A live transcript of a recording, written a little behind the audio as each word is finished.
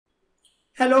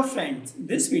Hello friends,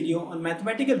 this video on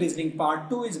Mathematical Reasoning Part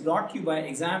 2 is brought to you by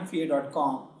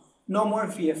examfear.com. No more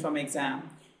fear from exam.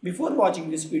 Before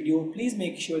watching this video, please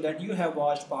make sure that you have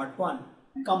watched Part 1.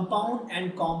 Compound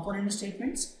and component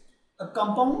statements. A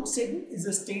compound statement is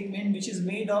a statement which is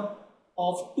made up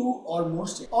of two or more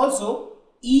statements. Also,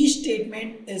 each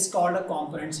statement is called a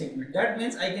component statement. That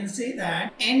means I can say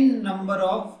that n number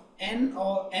of n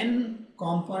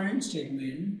component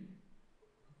statement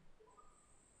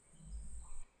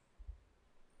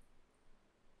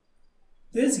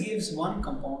this gives one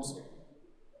compound statement.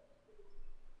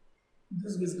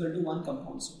 This is equal to one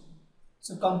compound statement.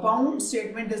 So compound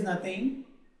statement is nothing,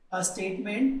 a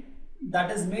statement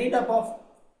that is made up of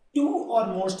two or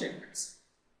more statements.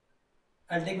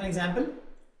 I'll take an example.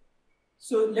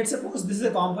 So let's suppose this is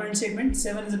a component statement.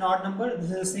 7 is an odd number.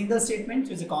 This is a single statement,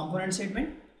 so it's a component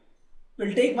statement.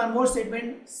 We'll take one more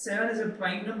statement. 7 is a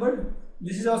prime number.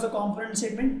 This is also a component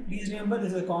statement. Please remember,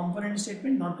 this is a component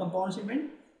statement, not compound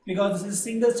statement. Because this is a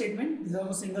single statement, this is also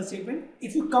a single statement.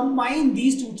 If you combine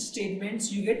these two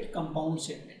statements, you get compound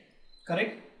statement,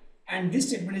 correct? And this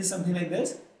statement is something like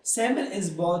this. 7 is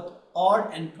both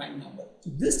odd and prime number. So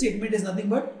this statement is nothing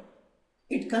but,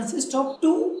 it consists of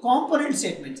two component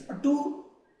statements or two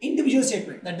individual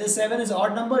statements. That is 7 is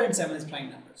odd number and 7 is prime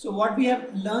number. So what we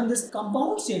have learned, this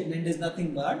compound statement is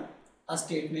nothing but a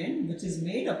statement which is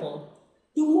made up of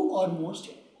two or more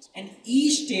statements. And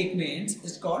each statement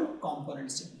is called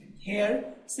component statement.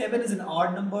 Here 7 is an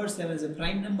odd number, 7 is a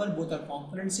prime number, both are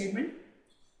component statement.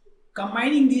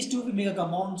 Combining these two will make a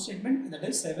compound statement, that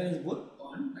is 7 is both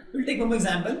on. We'll take one more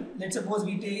example. Let's suppose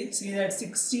we say that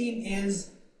 16 is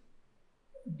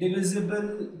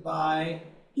divisible by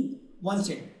 2. One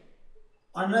statement.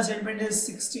 Another statement is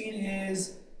 16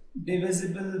 is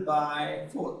divisible by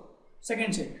 4.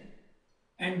 Second statement.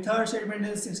 And third statement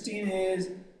is 16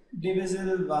 is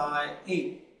divisible by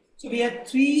 8. So we have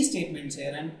three statements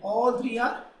here and all three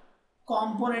are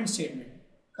component statement,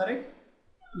 correct?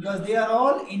 Because they are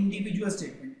all individual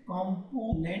statement,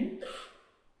 component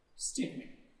statement.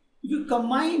 If you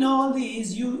combine all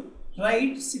these, you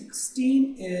write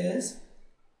 16 is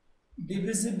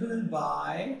divisible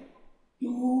by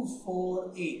 2,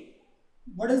 4, 8.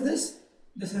 What is this?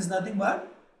 This is nothing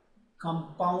but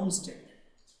compound statement,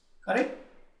 correct?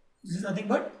 This is nothing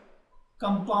but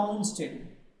compound statement.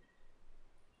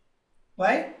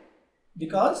 Why?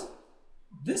 Because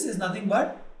this is nothing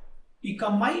but we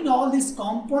combine all these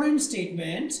component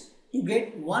statements to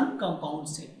get one compound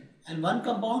statement, and one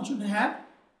compound should have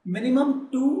minimum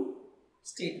two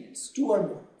statements, two or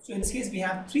more. So in this case we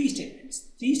have three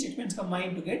statements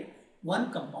combined to get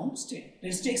one compound statement.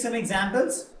 Let's take some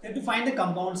examples. We have to find the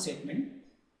compound statement.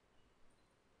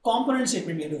 Component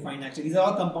statement we have to find, actually these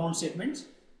are all compound statements.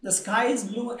 The sky is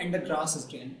blue and the grass is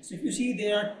green. So if you see,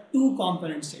 there are two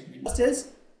component statements. First is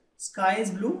sky is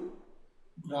blue,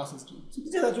 grass is green. So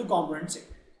these are the two component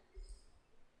statements.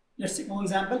 Let's take one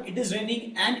example. It is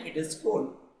raining and it is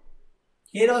cold.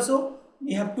 Here also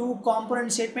we have two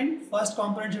component statements. First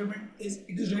component statement is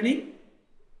it is raining,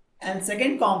 and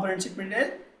second component statement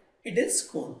is it is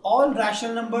cold. All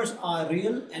rational numbers are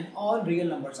real and all real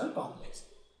numbers are complex.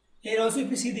 Here also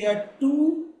if you see, there are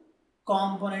two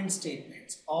component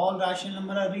statements. All rational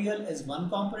numbers are real is one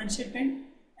component statement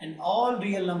and all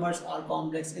real numbers are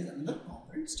complex is another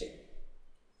component statement.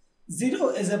 0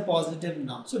 is a positive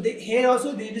number. So here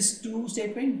also there is two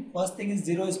statements. First thing is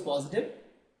 0 is positive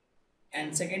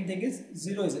and second thing is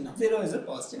 0 is a number. 0 is a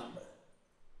positive number.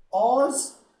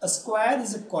 A square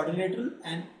is a quadrilateral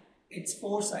and its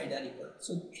four sides are equal.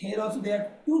 So here also there are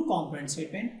two component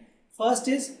statements. First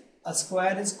is a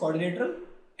square is quadrilateral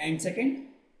and second,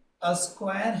 a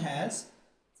square has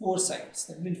four sides.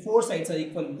 That means four sides are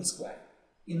equal in the square.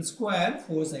 In square,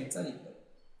 four sides are equal.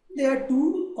 There are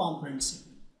two components.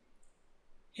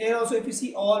 Here also if you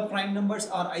see, all prime numbers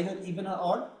are either even or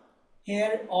odd.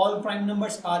 Here all prime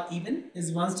numbers are even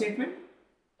is one statement.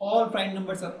 All prime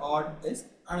numbers are odd is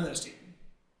another statement.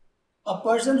 A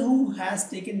person who has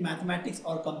taken mathematics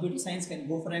or computer science can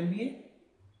go for MBA.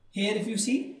 Here if you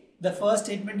see, the first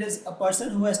statement is a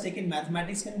person who has taken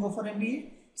mathematics can go for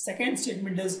MBA. Second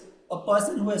statement is a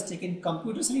person who has taken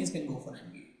computer science can go for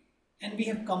MBA. And we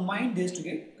have combined this to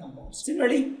get compounds.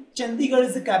 Similarly, Chandigarh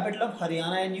is the capital of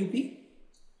Haryana and UP.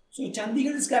 So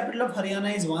Chandigarh is capital of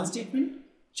Haryana is one statement.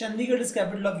 Chandigarh is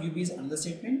capital of UP is another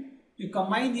statement. You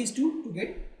combine these two to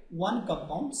get one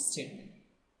compound statement.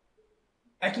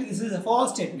 Actually, this is a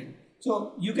false statement.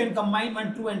 So you can combine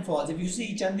one true and false. If you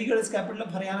see, Chandigarh is capital of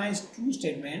Haryana is true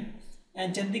statement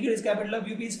and Chandigarh is capital of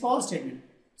UP is false statement.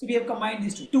 So we have combined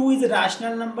these two. 2 is a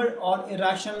rational number or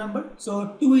irrational number.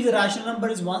 So 2 is a rational number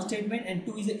is one statement and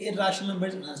 2 is an irrational number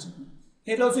is another statement.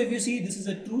 Here also if you see, this is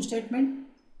a true statement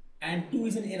and 2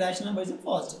 is an irrational number is a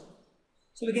false statement.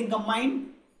 So we can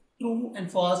combine true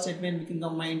and false statement, we can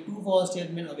combine two false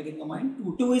statement, or we can combine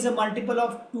two. 2 is a multiple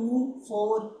of 2,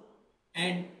 4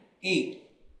 and 8.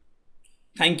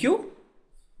 Thank you.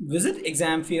 Visit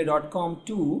examfear.com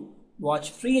to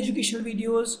watch free educational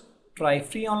videos, try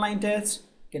free online tests,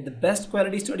 get the best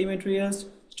quality study materials,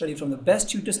 study from the best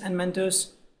tutors and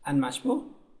mentors, and much more.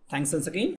 Thanks once again.